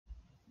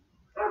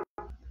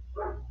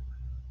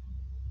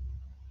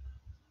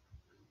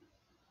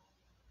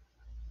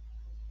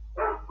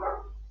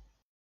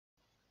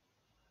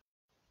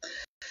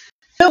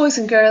Hello boys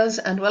and girls,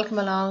 and welcome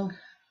along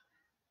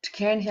to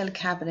Cairn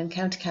Cabin in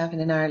County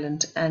Cavan in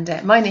Ireland,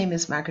 and my name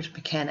is Margaret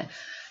McKenna.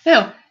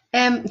 Now,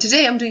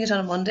 today I'm doing it on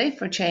a Monday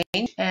for a change,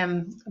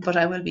 but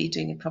I will be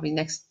doing it probably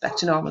back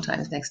to normal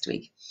times next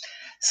week.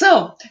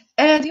 So,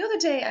 the other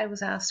day I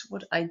was asked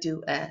would I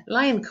do a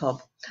lion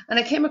cub, and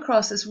I came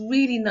across this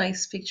really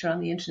nice picture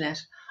on the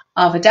internet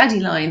of a daddy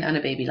lion and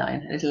a baby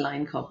lion, a little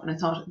lion cub, and I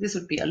thought this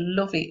would be a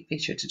lovely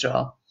picture to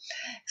draw.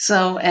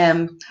 So,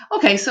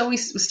 okay, so we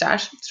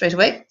start straight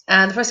away.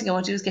 And the first thing I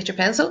want to do is get your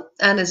pencil.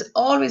 And as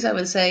always, I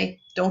will say,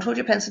 don't hold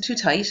your pencil too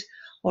tight.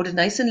 Hold it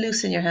nice and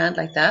loose in your hand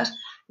like that.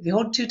 If you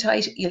hold it too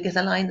tight, you'll get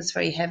a line that's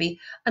very heavy.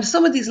 And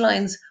some of these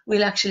lines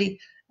will actually,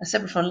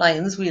 separate from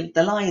lines,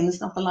 the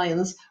lines, not the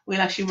lions,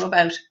 we'll actually rub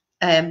out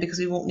because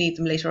we won't need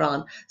them later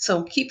on.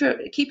 So keep your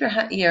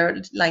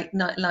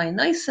line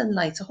nice and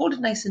light. So hold it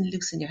nice and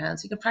loose in your hand.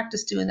 So you can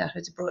practice doing that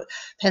with a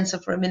pencil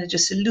for a minute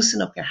just to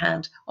loosen up your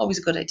hand. Always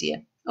a good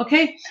idea.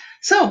 Okay,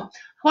 so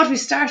what we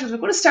start with, we're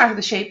going to start with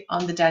the shape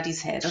on the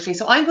daddy's head. Okay,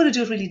 so I'm going to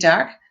do it really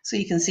dark so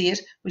you can see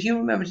it, but you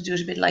remember to do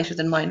it a bit lighter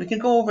than mine. We can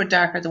go over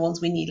darker, the ones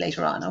we need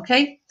later on,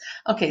 okay?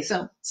 Okay,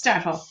 so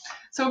start off.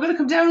 So we're going to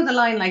come down with a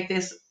line like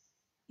this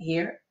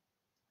here.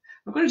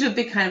 We're going to do a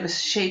big kind of a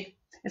shape.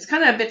 It's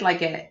kind of a bit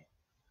like a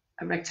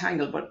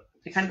rectangle, but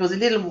it kind of goes a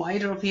little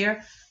wider up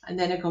here, and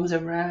then it comes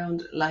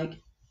around like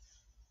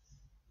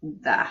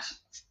that.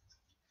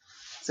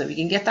 So we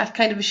can get that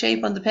kind of a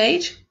shape on the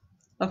page.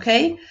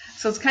 Okay,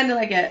 so it's kind of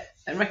like a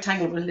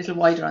rectangle but a little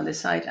wider on this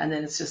side, and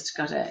then it's just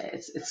got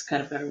it's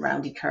kind of a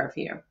roundy curve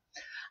here.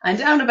 And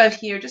down about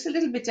here, just a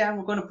little bit down,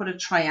 we're going to put a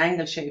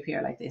triangle shape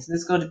here like this, and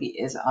it's going to be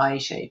his eye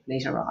shape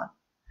later on.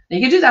 Now you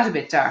can do that a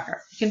bit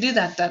darker. You can do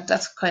that.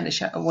 That's kind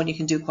of one you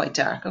can do quite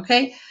dark.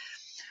 Okay,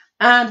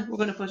 and we're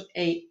going to put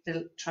a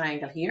little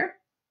triangle here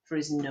for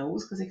his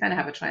nose, because they kind of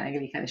have a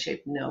triangle-y kind of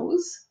shaped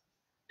nose,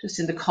 just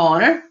in the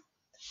corner.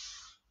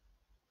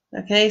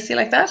 Okay, see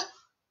like that?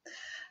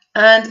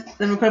 And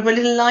then we're going to put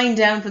a little line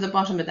down for the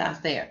bottom of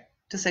that there.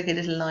 Just like a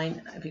little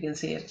line, if you can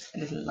see it, a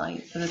little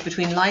line. And it's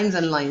between lines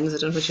and lines, I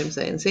don't know what I'm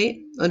saying.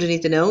 See?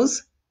 Underneath the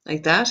nose,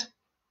 like that.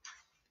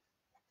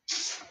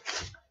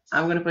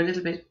 I'm going to put a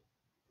little bit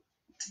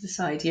to the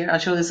side here. I'll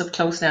show this up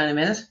close now in a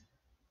minute.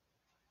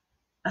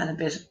 And a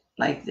bit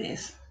like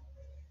this.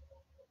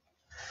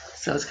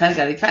 So it's kind of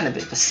got a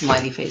bit of a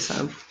smiley face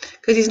on him,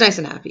 because he's nice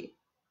and happy.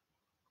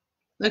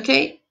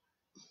 Okay?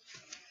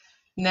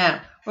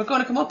 Now, we're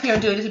going to come up here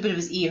and do a little bit of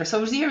his ear. So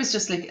his ear is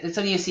just like, it's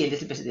only you see a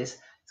little bit of this.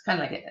 It's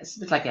kind of like it's a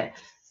bit like a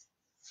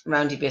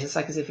roundy bit. It's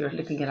like as if you're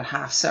looking at a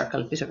half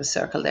circle, a bit of a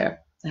circle there,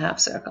 a half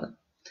circle.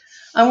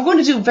 And we're going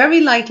to do a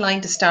very light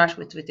line to start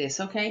with this,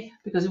 okay?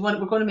 Because we're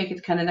going to make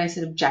it kind of nice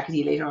and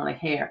jackety later on, like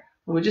hair.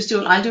 But we'll just do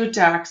it, I'll do it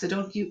dark, so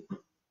don't you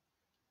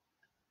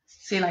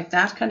see like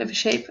that kind of a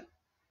shape?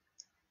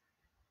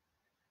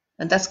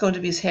 And that's going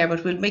to be his hair,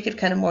 but we'll make it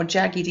kind of more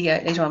jaggedy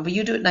later on. But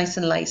you do it nice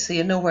and light so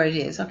you know where it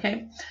is,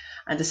 okay?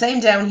 And the same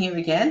down here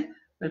again,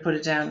 we'll put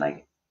it down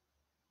like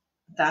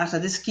that.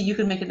 And this, you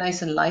can make it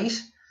nice and light.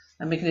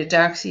 I'm making it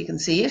dark so you can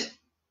see it.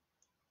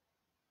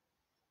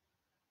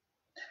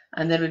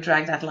 And then we'll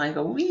drag that line,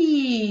 go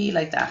wee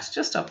like that,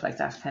 just up like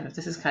that kind of.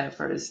 This is kind of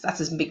that's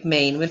his big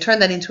mane. We'll turn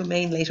that into a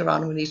mane later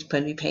on when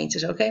we paint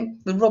it, okay?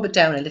 We'll rub it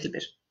down a little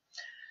bit.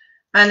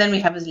 And then we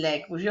have his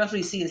leg. Well, you don't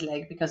really see his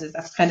leg because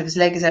that's kind of his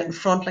leg is out in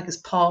front, like his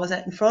paw is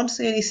out in front.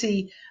 So you only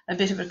see a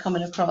bit of it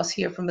coming across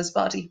here from his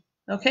body,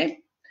 okay?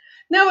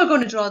 Now we're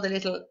going to draw the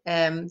little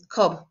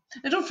cub.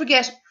 Now don't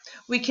forget,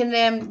 we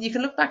can you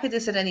can look back at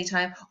this at any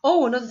time.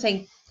 Oh, another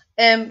thing,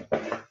 if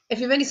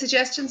you have any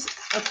suggestions,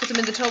 I'll put them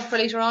in the tub for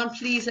later on.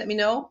 Please let me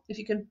know. If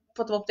you can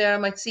put them up there, I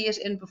might see it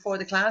in before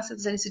the class if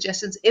there's any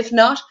suggestions. If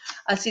not,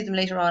 I'll see them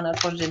later on. I'll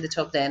put it in the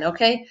tub then,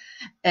 okay?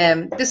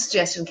 This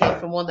suggestion came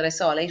from one that I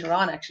saw later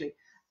on actually,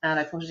 and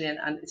I put it in,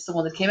 and it's the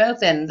one that came out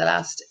then the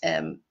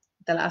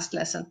last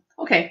lesson.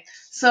 Okay,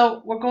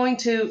 so we're going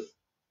to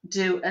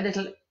do a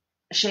little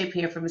shape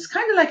here from it's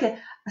kind of like a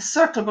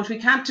circle, but we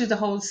can't do the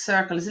whole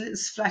circle. There's a little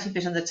splatty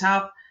bit on the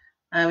top,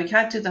 and we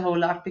can't do the whole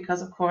lot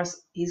because of course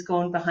he's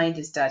going behind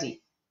his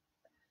daddy,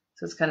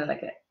 so it's kind of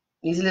like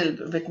he's a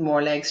little bit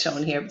more legs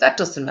shown here, but that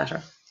doesn't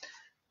matter.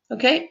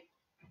 Okay,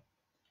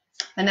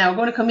 and now we're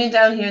going to come in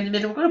down here in the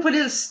middle. We're going to put a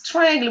little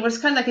triangle, but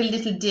it's kind of like a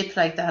little dip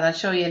like that. I'll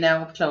show you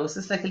now up close.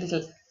 It's like a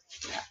little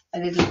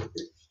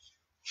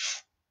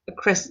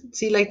crest,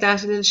 see, like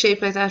that, a little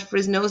shape like that for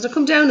his nose. Now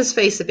come down his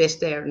face a bit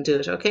there and do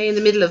it, okay? In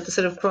the middle of the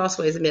sort of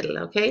crossways, the middle,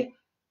 okay?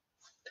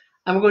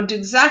 And we're going to do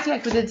exactly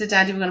like we did the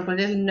daddy. We're going to put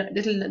a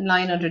little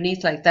line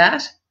underneath like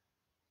that,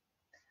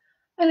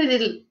 and a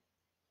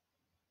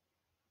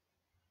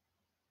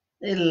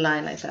little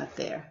line like that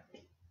there,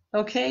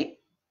 okay?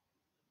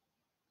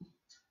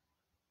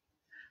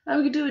 And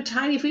we can do a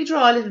tiny, if we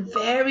draw a little,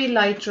 very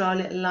light, draw a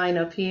little line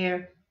up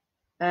here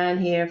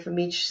and here from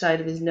each side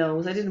of his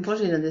nose. I didn't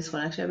put it in this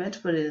one actually. I meant to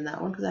put it in that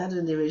one because I had it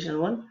in the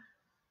original one.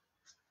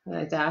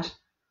 Like that.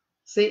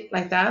 See,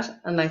 like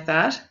that and like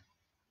that.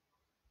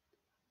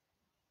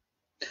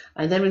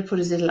 And then we'll put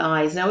his little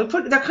eyes. Now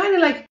they're kind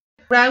of like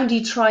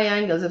roundy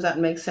triangles, if that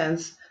makes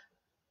sense.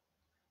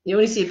 You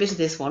only see a bit of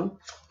this one. Do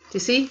you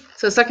see?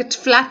 So it's like a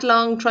flat,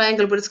 long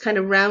triangle, but it's kind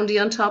of roundy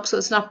on top, so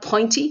it's not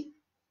pointy,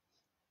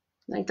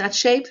 like that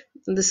shape.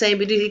 And the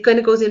same, it kind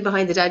of goes in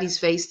behind the daddy's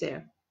face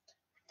there.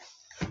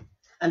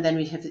 And then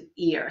we have the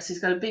ear. So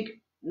he's got a big,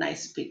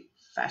 nice, big,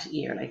 fat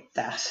ear like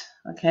that.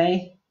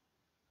 Okay.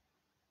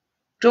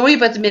 Don't worry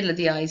about the middle of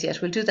the eyes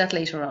yet. We'll do that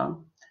later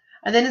on.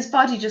 And then his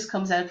body just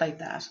comes out like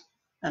that,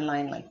 and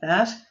line like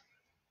that.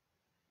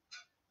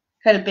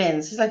 Kind of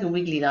bends. It's like a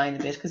wiggly line a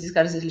bit because he's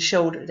got his little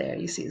shoulder there,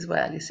 you see, as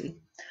well, you see.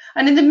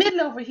 And in the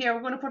middle over here,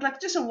 we're going to put like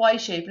just a Y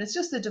shape, and it's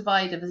just the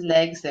divide of his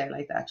legs there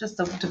like that, just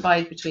the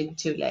divide between the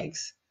two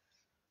legs.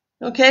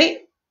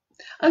 Okay?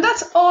 And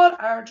that's all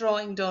our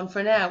drawing done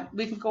for now.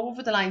 We can go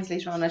over the lines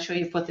later on. I'll show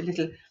you put the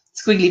little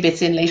squiggly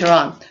bits in later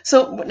on.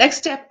 So next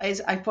step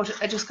is I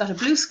just got a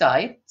blue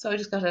sky. So I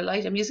just got a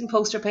light. I'm using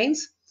poster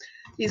paints.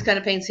 These kind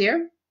of paints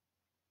here.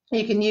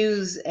 You can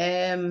use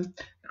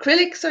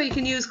acrylics, or you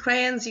can use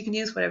crayons. You can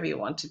use whatever you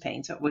want to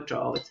paint or would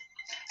draw with.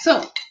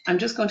 So I'm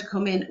just going to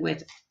come in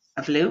with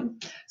a blue.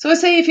 So I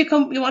say if you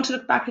want to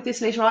look back at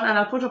this later on, and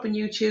I'll put up on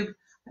YouTube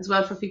as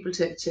well for people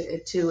to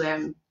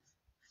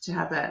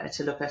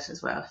look at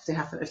as well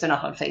if they're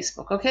not on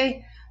Facebook.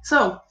 Okay,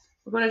 so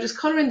we're going to just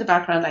color in the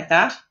background like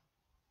that.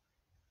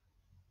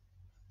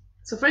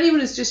 So for anyone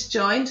who's just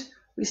joined,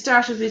 we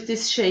started with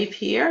this shape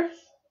here,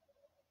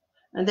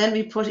 and then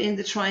we put in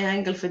the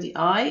triangle for the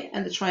eye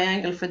and the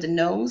triangle for the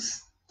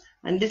nose,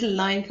 and little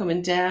line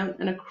coming down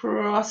and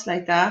across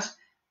like that,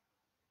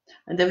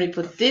 and then we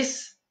put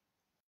this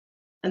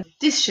and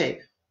this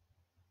shape,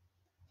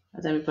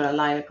 and then we put a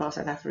line across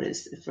like that for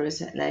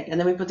his leg, and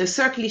then we put the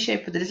circly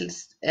shape for the little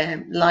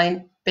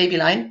line, baby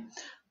line,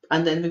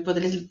 and then we put a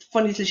little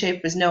funny little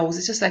shape for his nose.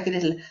 It's just like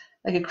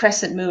a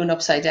crescent moon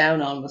upside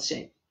down almost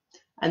shape.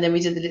 And then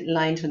we did the little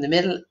line from the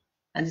middle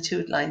and the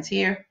two lines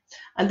here,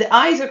 and the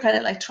eyes are kind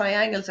of like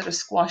triangles that are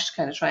squashed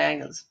kind of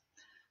triangles.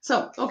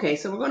 So okay,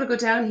 so we're going to go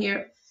down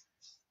here.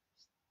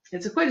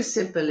 It's quite a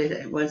simple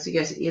once you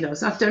get,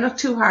 they're not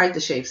too hard, the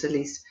shapes at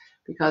least,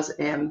 because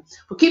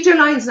but keep your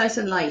lines nice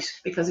and light,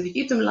 because if you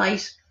keep them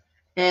light,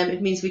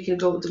 it means we can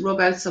go to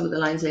rub out some of the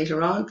lines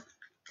later on,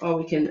 or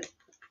we can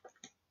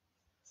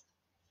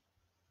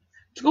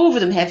go over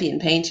them heavy in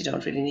paint. You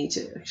don't really need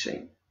to,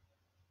 actually.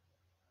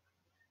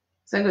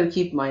 So I'm going to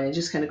keep mine and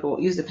just kind of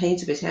use the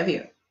paint a bit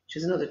heavier, which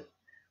is another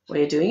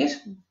way of doing it.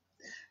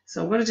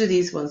 So I'm going to do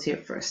these ones here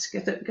first.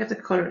 Get the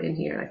color in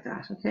here like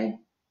that, okay?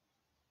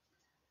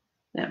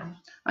 Now,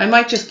 I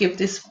might just give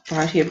this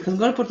part here because I'm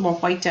going to put more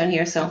white down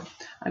here. So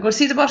I'm going to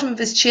see the bottom of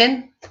his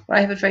chin where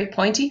I have it very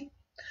pointy.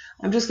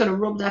 I'm just going to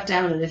rub that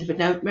down a little bit.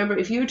 Now, remember,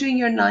 if you're doing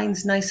your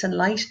lines nice and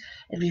light,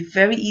 it'll be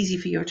very easy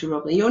for you to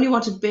rub. Now, you only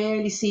want to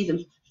barely see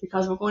them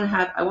because I want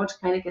to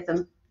kind of get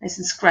them nice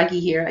and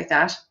scraggy here like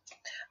that.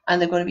 And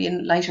they're going to be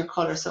in lighter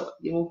color, so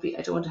you won't be.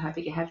 I don't want to have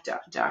a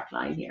dark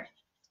line here.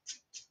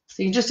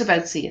 So you can just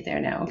about see it there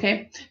now,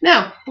 okay?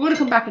 Now, we're going to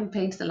come back and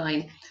paint the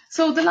line.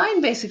 So the line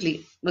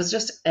basically was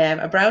just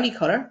a browny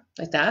color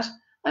like that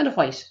and a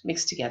white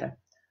mixed together.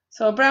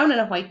 So a brown and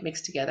a white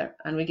mixed together,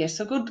 and we get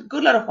a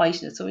good lot of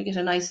white in it, so we get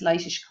a nice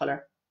lightish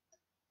color.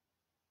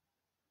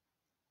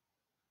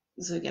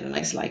 So we get a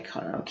nice light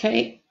color,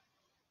 okay?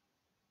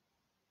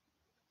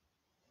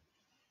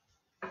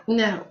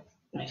 Now,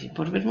 I can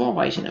put a bit more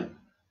white in them.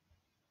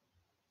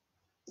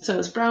 So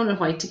it's brown and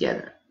white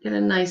together. Get a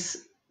nice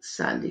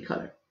sandy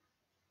color.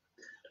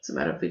 Doesn't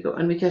matter if we go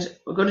and we're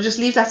going to just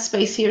leave that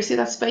space here. See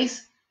that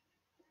space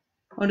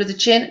under the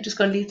chin? Just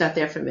going to leave that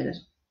there for a minute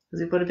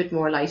because we put a bit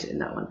more light in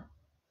that one.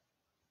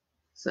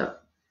 So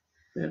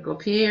we're going to go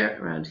up here,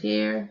 around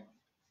here.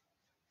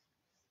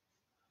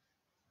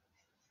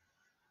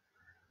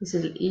 This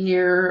little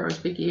ear or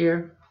big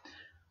ear,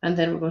 and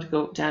then we're going to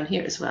go down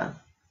here as well.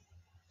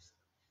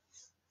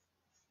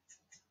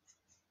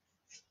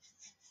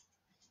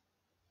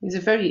 It's a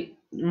very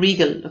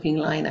regal looking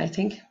line, I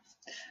think.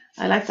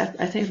 I like that.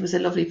 I think it was a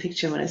lovely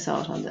picture when I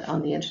saw it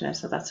on the internet.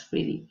 So that's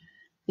really,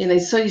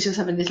 so you just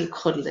have a little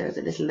cuddle there.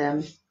 The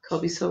little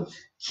cubby's so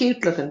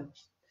cute looking.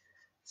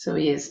 So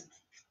he is.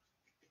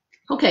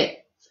 Okay,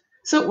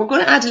 so we're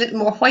going to add a little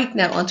more white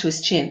now onto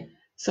his chin.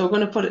 So we're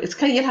going to put it. It's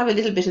kind of, you'll have a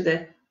little bit of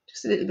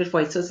just a little bit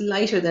white. So it's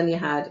lighter than you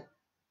had.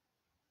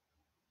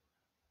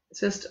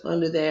 It's just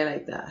under there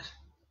like that.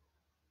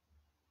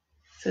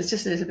 So it's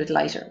just a little bit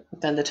lighter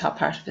than the top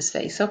part of his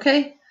face.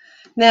 Okay.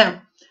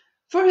 Now,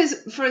 for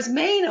his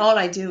mane, all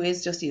I do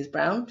is just use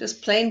brown,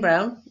 just plain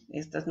brown.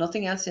 There's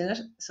nothing else in it.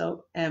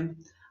 So I'm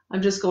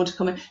just going to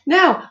come in.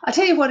 Now, I'll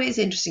tell you what is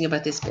interesting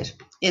about this bit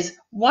is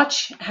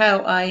watch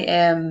how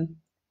I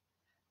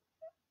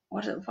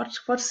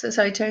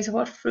sorry, Teresa,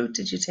 what fruit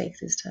did you take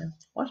this time?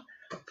 What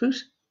fruit?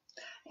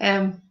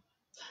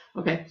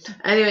 Okay.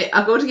 Anyway,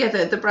 I'll go to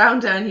get the brown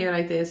down here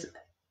like this.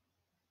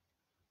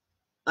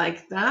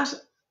 Like that.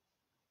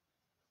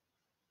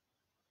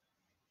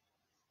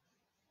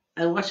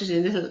 And watch it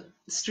in little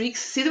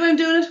streaks. See the way I'm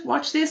doing it?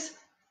 Watch this.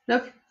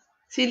 Look.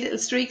 See little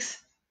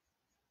streaks?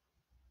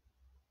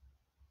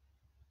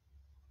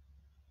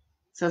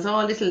 So it's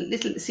all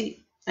little,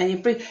 see,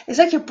 And it's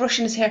like you're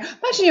brushing his hair.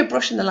 Imagine you're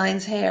brushing the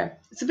lion's hair.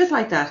 It's a bit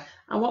like that.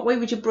 And what way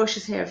would you brush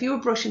his hair? If you were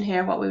brushing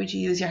hair, what way would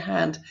you use your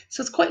hand?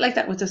 So it's quite like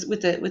that with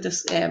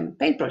this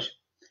paintbrush.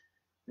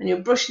 And you're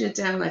brushing it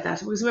down like that.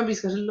 Because remember,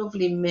 he's got a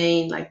lovely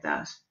mane like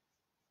that.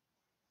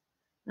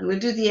 And we'll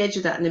do the edge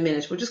of that in a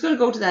minute. We're just going to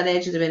go to that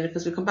edge in a minute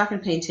because we'll come back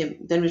and paint him.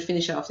 Then we'll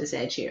finish off this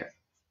edge here.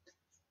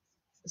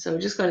 So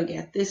we're just going to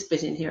get this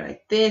bit in here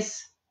like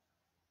this.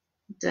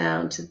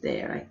 Down to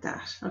there like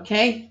that.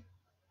 Okay?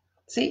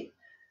 See?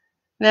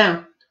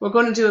 Now, we're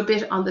going to do a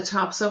bit on the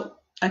top. So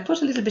I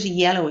put a little bit of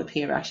yellow up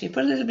here actually. I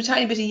put a little bit,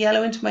 tiny bit of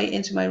yellow into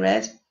my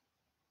red.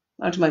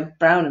 Onto my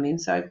brown, I mean,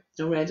 sorry.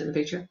 No red in the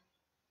picture.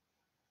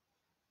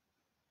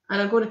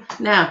 And I'm going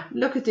to, now,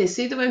 look at this.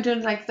 See the way I'm doing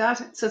it like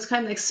that? So it's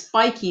kind of like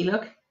spiky,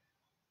 look.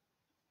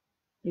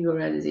 You go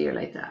around his ear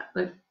like that.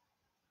 Look.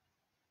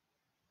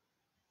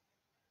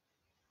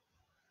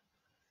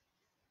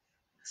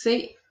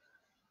 See?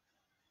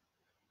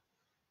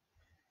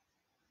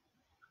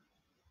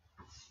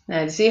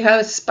 Now, see how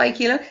it's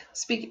spiky, look?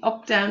 Speak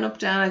up, down,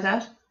 like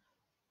that.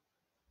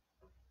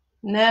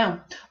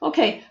 Now,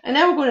 okay, and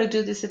now we're going to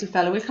do this little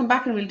fellow. We'll come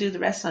back and we'll do the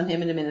rest on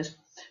him in a minute.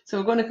 So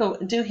we're going to go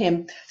and do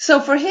him. So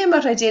for him,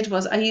 what I did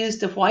was I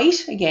used the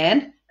white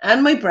again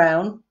and my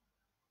brown,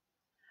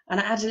 and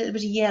I added a little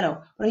bit of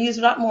yellow, but I used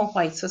a lot more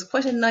white. So it's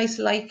quite a nice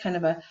light kind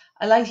of a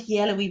light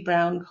yellowy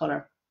brown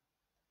colour.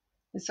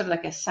 It's sort of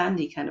like a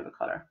sandy kind of a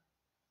colour.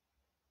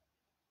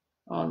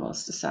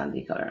 Almost a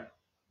sandy colour.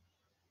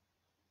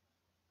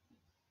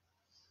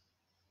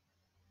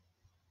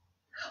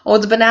 Oh,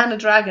 the banana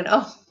dragon.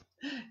 Oh,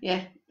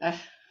 yeah.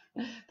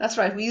 That's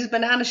right. We used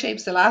banana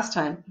shapes the last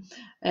time.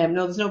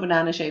 No, there's no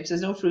banana shapes.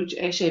 There's no fruit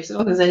shapes. I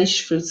don't think there's any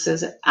fruits.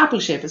 There's an apple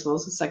shape, I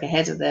suppose. It's like a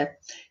head of the.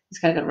 He's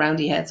kind of got a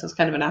roundy head, so it's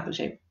kind of an apple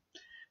shape.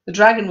 The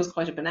dragon was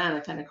quite a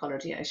banana kind of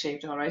coloured. Yeah,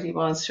 shaped all right. He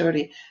was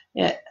surely.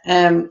 Yeah.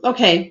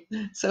 Okay.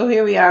 So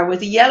here we are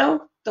with the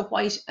yellow, the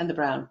white, and the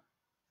brown.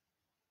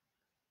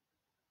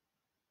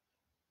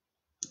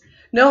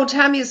 No,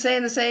 Tammy is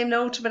saying the same.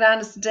 No to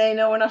bananas today.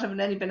 No, we're not having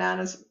any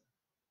bananas.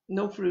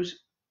 No fruit.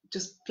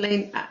 Just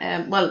plain,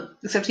 well,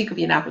 except he could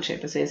be an apple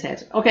shape, I say his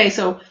head. Okay,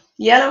 so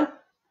yellow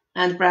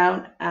and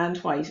brown and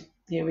white.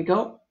 Here we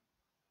go.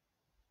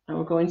 And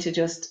we're going to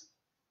just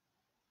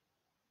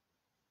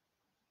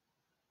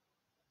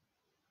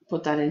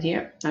put that in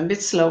here. I'm a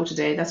bit slow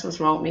today. That's what's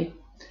wrong with me.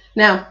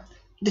 Now,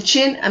 the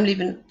chin, I'm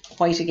leaving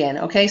white again.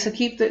 Okay, so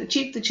keep the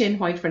chin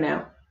white for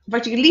now. In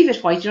fact, you can leave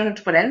it white. You don't have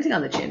to put anything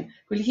on the chin.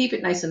 We'll keep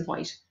it nice and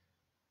white.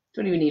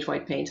 Don't even need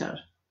white paint on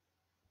it.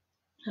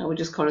 And we'll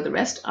just colour the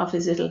rest of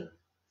his little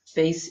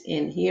face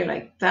in here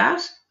like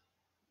that.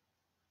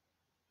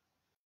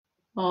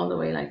 All the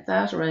way like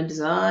that, around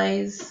his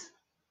eyes,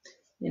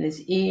 in his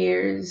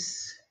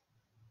ears.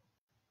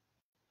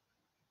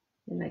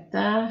 And like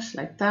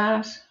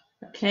that.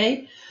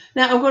 Okay.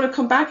 Now I'm going to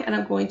come back and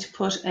I'm going to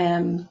put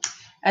a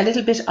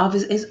little bit of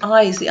his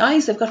eyes. The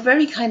eyes, they've got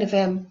very kind of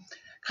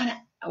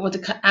what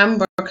the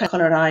amber kind of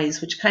coloured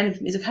eyes, which kind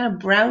of is a kind of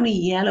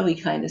browny yellowy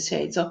kind of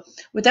shade. So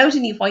without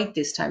any white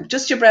this time,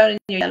 just your brown and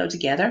your yellow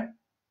together.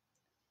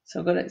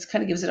 So it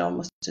kind of gives it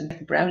almost a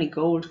browny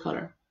gold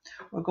colour.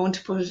 We're going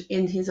to put it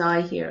in his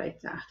eye here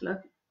like that.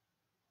 Look.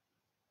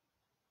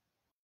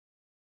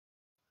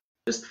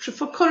 Just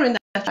for colouring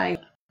that eye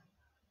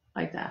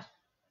like that.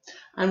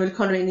 And we'll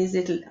colour in his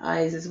little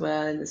eyes as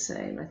well in the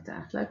same like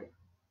that. Look.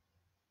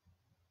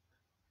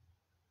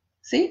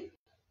 See?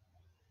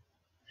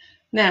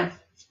 Now,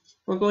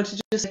 we're going to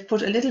just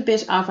put a little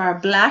bit of our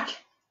black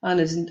on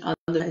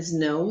his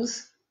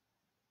nose.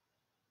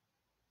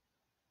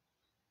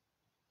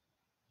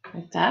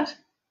 Like that.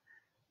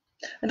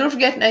 And don't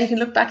forget, now you can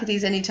look back at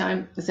these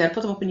anytime. As I said, I'll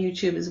put them up on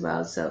YouTube as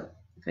well. So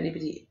if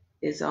anybody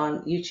is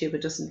on YouTube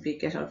and doesn't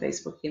get on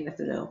Facebook, you can let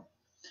them know.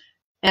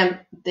 And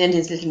then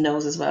his little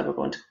nose as well.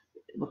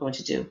 We're going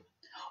to do.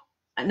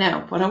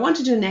 Now, what I want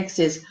to do next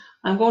is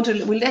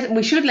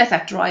we should let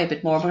that dry a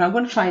bit more, but I'm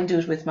going to try and do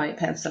it with my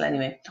pencil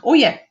anyway. Oh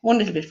yeah, one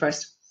little bit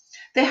first.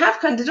 They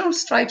don't have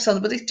stripes on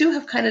them, but they do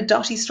have kind of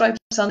dotty stripes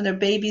on their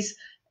babies.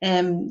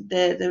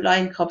 The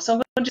lion cub. So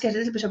I'm going to get a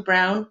little bit of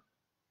brown.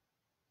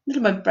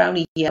 Little bit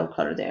browny yellow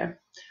colour there.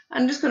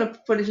 I'm just going to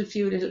put a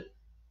few little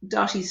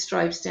dotty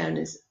stripes down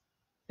his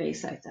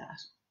face like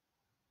that.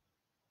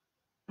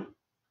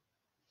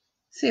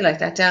 See, like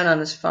that, down on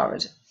his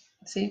forehead.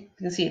 See, you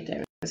can see it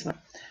there as well.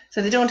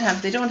 So they don't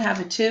have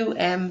it too.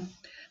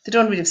 They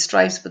don't really have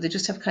stripes, but they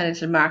just have kind of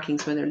little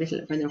markings when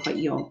they're quite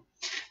young.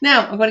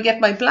 Now I'm going to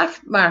get my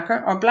black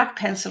marker or black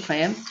pencil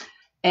crayon.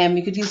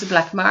 You could use a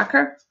black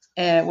marker.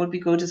 Would be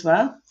good as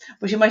well,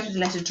 but you might have to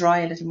let it dry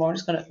a little more. I'm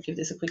just going to give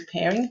this a quick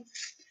pairing.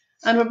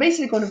 And we're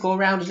basically going to go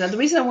around it. Now, the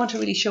reason I want to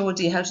really show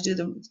you how to do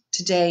them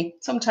today,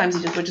 sometimes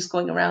we're just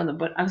going around them,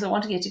 but because I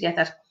want to get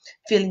that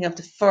feeling of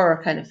the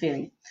fur kind of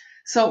feeling.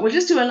 So we'll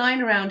just do a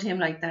line around him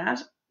like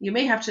that. You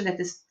may have to let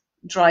this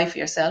dry for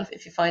yourself.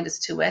 If you find it's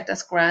too wet,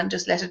 that's grand.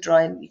 Just let it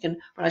dry and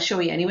but I'll show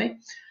you anyway.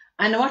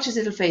 And watch his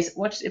little face.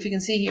 Watch if you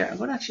can see here. I'm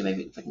going to actually,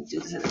 maybe if I can do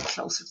this a little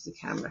closer to the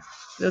camera.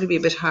 It'll be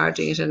a bit hard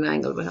doing it at an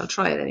angle, but I'll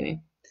try it anyway.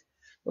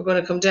 We're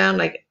going to come down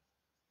like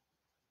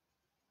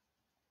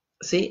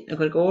See, I'm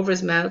going to go over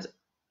his mouth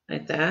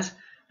like that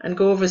and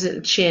go over his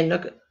little chin.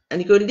 Look,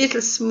 and you go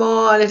little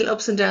small, little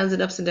ups and downs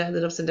and ups and downs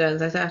and ups and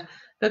downs like that.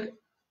 Look,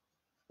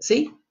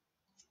 see?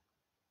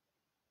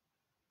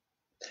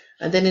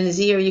 And then in his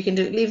ear, you can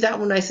leave that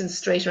one nice and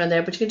straight around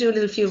there, but you can do a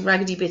little few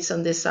raggedy bits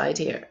on this side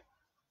here.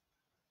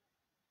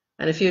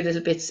 And a few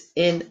little bits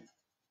in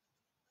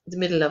the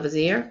middle of his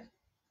ear.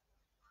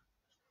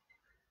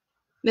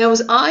 Now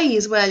his eye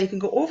as well, you can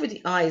go over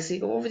the eye. So you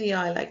go over the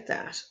eye like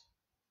that.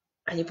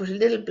 And you put a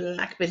little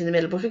black bit in the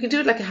middle. But we can do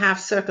it like a half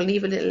circle,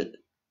 leave a little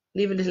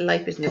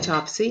light bit in the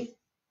top, see?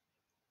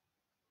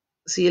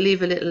 So you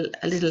leave a little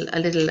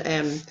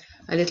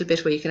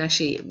bit where you can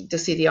actually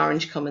just see the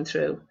orange coming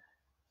through.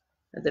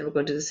 And then we're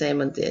going to do the same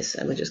on this,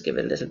 and we'll just give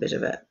it a little bit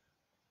of a.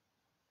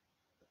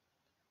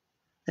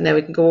 And now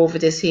we can go over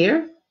this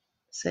here.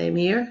 Same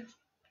here.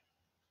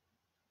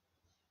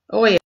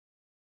 Oh yeah.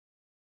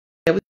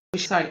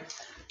 Sorry.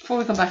 Before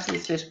we come back to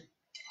this bit,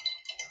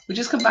 we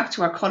just come back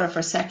to our colour for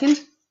a second.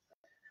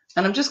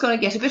 And I'm just going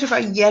to get a bit of our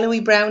yellowy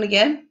brown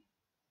again.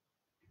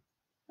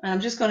 And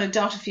I'm just going to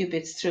dot a few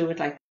bits through it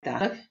like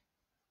that. Look.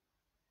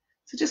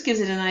 So it just gives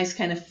it a nice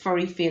kind of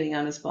furry feeling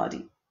on his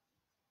body.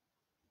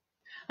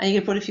 And you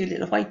can put a few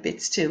little white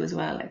bits too as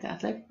well, like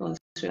that, like going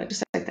through,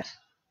 just like that.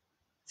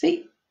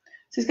 See?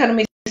 So it's got to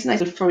make this nice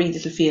little furry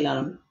little feel on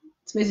him.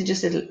 It's basically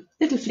just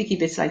little flicky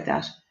bits like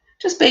that.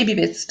 Just baby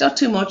bits, not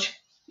too much.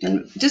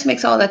 And it just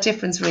makes all that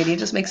difference really. It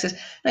just makes it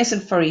nice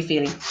and furry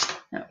feeling.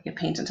 Now we get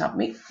paint on top of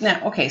me.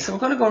 Now, okay, so we're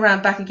going to go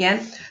around back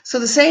again. So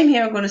the same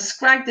here, I'm going to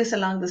scrag this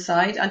along the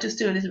side. I'll just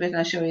do a little bit and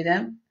I'll show you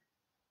them.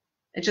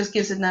 It just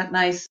gives it that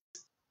nice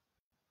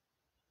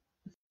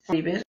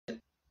furry bit.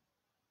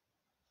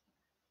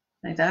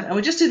 Like that, and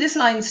we'll just do this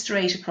line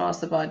straight across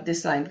the body.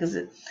 This line, because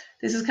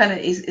this is kind of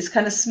it's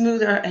kind of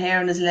smoother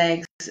hair on his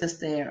legs, just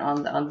there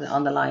on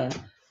the lion,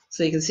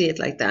 so you can see it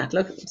like that.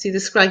 Look, see the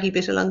scraggy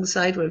bit along the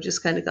side where we've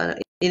just kind of gone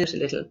in it a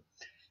little.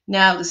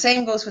 Now the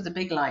same goes for the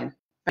big line,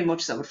 very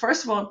much so. But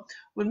first of all,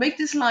 we'll make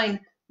this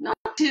line not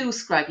too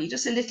scraggy,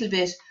 just a little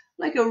bit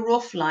like a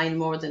rough line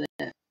more than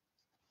a.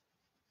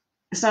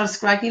 It's not a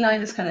scraggy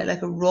line; it's kind of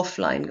like a rough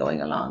line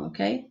going along.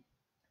 Okay.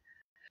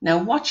 Now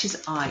watch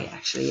his eye,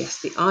 actually.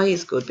 Yes, the eye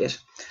is a good bit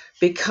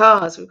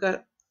because we've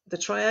got the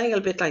triangle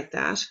bit like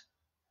that,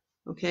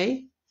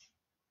 okay,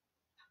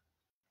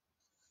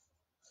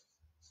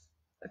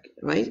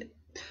 right?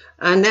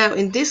 And now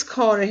in this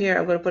corner here,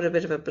 I'm going to put a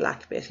bit of a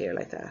black bit here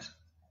like that.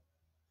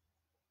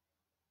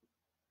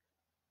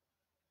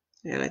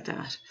 Yeah, like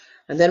that.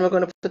 And then we're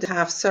going to put the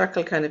half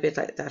circle kind of bit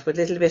like that with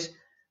a little bit,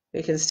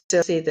 we can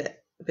still see the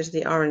bit of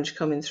the orange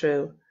coming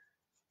through.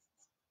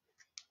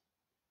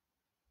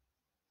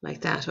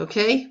 Like that,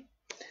 okay?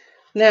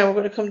 Now we're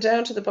going to come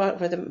down to the bottom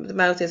where the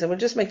mouth is, and we'll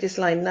just make this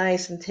line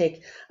nice and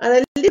thick and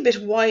a little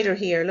bit wider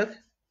here. Look,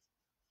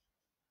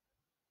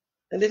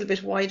 a little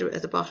bit wider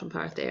at the bottom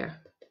part there.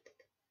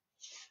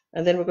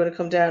 And then we're going to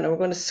come down and we're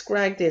going to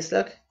scrag this.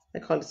 Look, I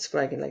call it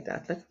scragging like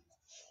that. Look,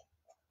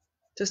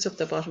 just up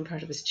the bottom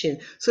part of his chin,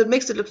 so it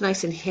makes it look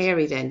nice and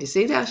hairy. Then, do you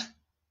see that?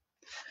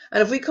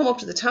 And if we come up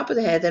to the top of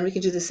the head, then we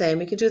can do the same.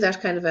 We can do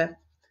that kind of a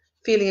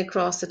feeling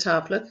across the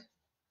top. Look.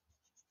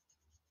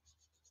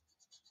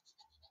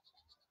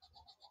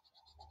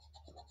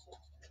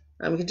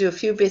 And we can do a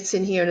few bits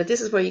in here. Now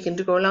this is where you can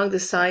go along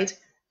this side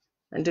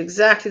and do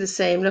exactly the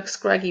same. Look,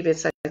 scraggy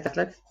bits like that.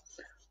 Look,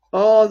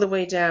 all the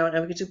way down.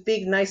 And we can do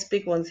big, nice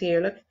big ones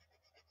here. Look.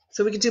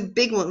 So we can do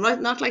big ones,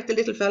 right? Not like the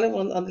little fella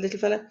one on the little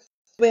fella.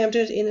 The way I'm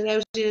doing it, in and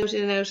out, in and out,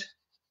 in and out.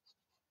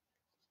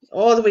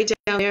 All the way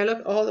down there.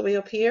 Look, all the way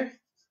up here.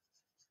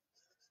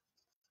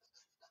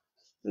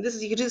 And this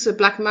is, you can do this with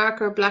black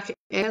marker, black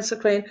pencil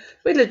crayon.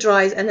 Wait till it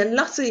dries, and then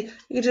you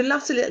can do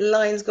lots of little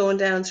lines going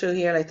down through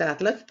here like that.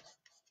 Look.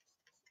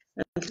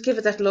 And give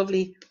it that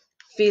lovely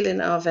feeling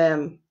of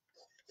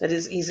that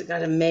he's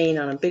got a mane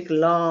on him, big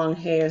long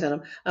hairs on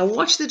him. And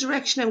watch the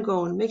direction I'm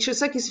going. Make sure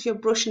it's like as if you're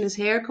brushing his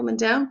hair coming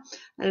down,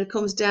 and it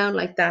comes down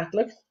like that.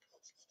 Look.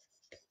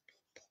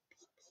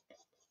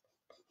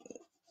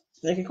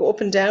 I can go up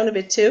and down a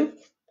bit too.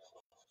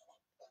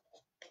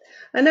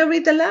 And now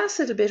read the last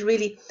little bit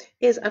really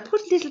is I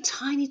put little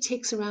tiny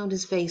ticks around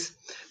his face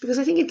because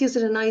I think it gives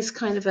it a nice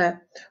kind of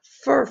a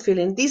fur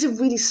feeling. These are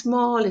really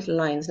small little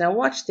lines. Now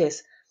watch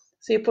this.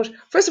 So you put,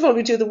 first of all,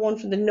 we do the one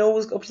from the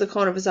nose up to the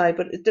corner of his eye,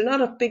 but they're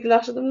not a big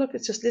lot of them. Look,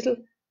 it's just little.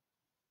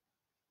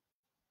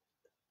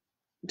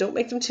 Don't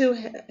make them too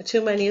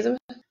many of them.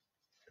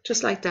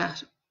 Just like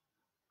that.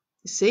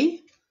 You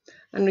see?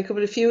 And we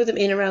put a few of them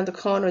in around the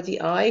corner of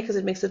the eye because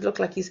it makes it look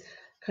like he's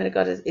kind of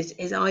got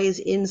his eye is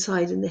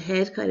inside in the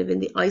head, kind of in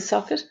the eye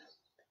socket.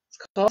 It's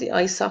called the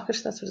eye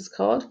socket. That's what it's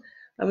called.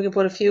 And we can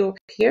put a few up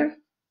here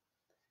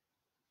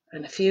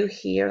and a few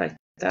here like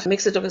that. It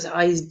makes it look as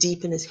eyes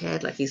deep in his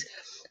head, like he's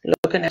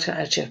looking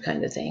at you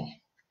kind of thing.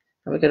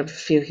 And we've got a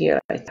few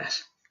here like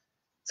that.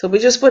 So we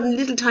just put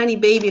little tiny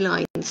baby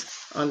lines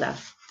on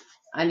that.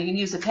 And you can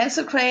use a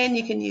pencil crayon,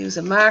 you can use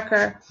a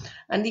marker,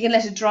 and you can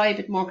let it dry a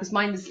bit more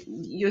because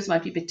yours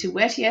might be a bit too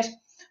wet yet.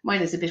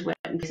 Mine is a bit wet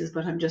in places,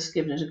 but I'm just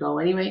giving it a go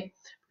anyway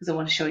because I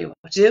want to show you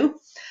what to do.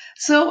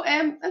 So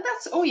and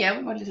that's, oh yeah,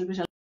 we've got a little bit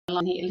of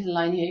line here, a little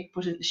line here. You can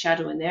put a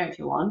shadow in there if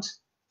you want.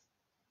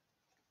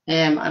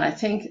 And I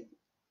think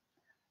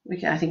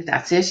I think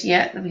that's it.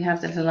 Yeah, we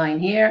have the little line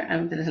here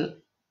and the little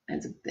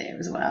ends up there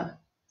as well.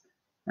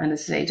 And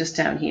as I say, just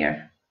down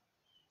here.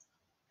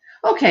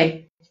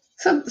 Okay,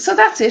 so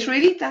that's it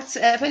really. That's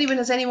if anyone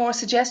has any more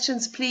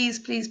suggestions, please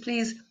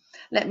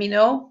let me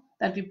know.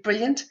 That'd be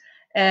brilliant.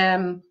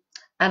 And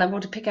I'm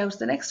going to pick out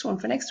the next one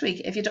for next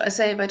week. If you I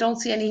say if I don't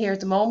see any here at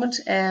the moment,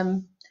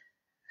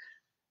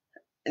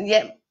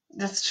 yeah,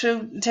 that's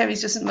true.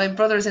 Terry's just my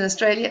brother's in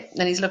Australia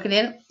and he's looking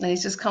in and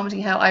he's just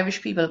commenting how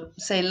Irish people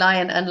say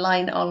lion and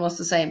line almost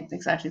the same.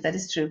 Exactly, that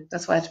is true.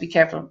 That's why I have to be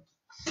careful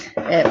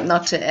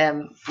not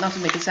to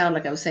make it sound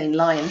like I was saying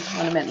lion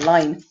when I meant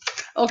line.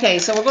 Okay,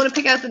 so we're going to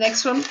pick out the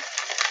next one.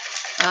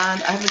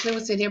 And I have a clue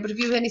what's in here, but if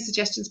you have any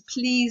suggestions,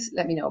 please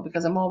let me know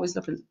because I'm always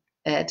looking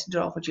to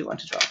draw what you want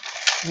to draw.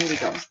 Here we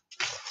go.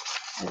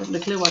 I have a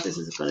clue what this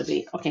is going to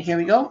be. Okay, here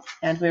we go.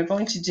 And we're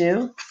going to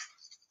do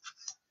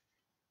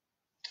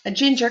a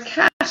ginger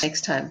cat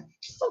next time.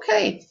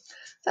 Okay,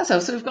 that's how.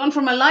 So we've gone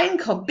from a lion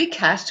cub, big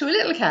cat, to a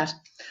little cat.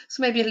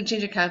 So maybe a little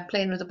ginger cat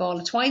playing with a ball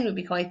of twine would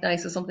be quite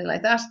nice or something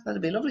like that.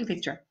 That'd be a lovely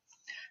picture.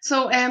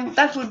 So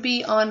that would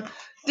be on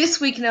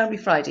this week, now it'll be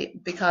Friday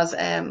because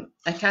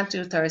I can't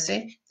do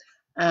Thursday.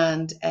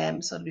 And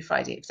so it'll be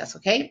Friday if that's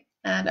okay.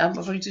 And I'm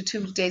going to do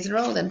 2 days in a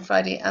row then,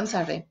 Friday and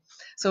Saturday.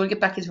 So we'll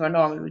get back into our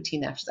normal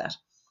routine after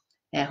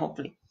that,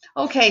 hopefully.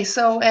 Okay,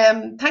 so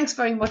thanks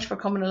very much for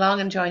coming along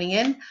and joining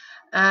in.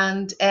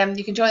 And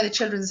you can join the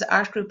Children's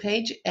Art Group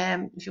page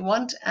if you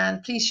want.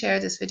 And please share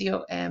this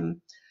video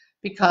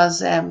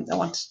because I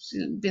want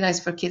to be nice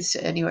for kids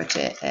anywhere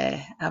to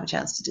have a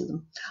chance to do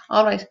them.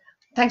 All right,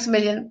 thanks a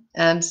million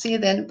and see you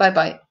then.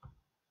 Bye-bye.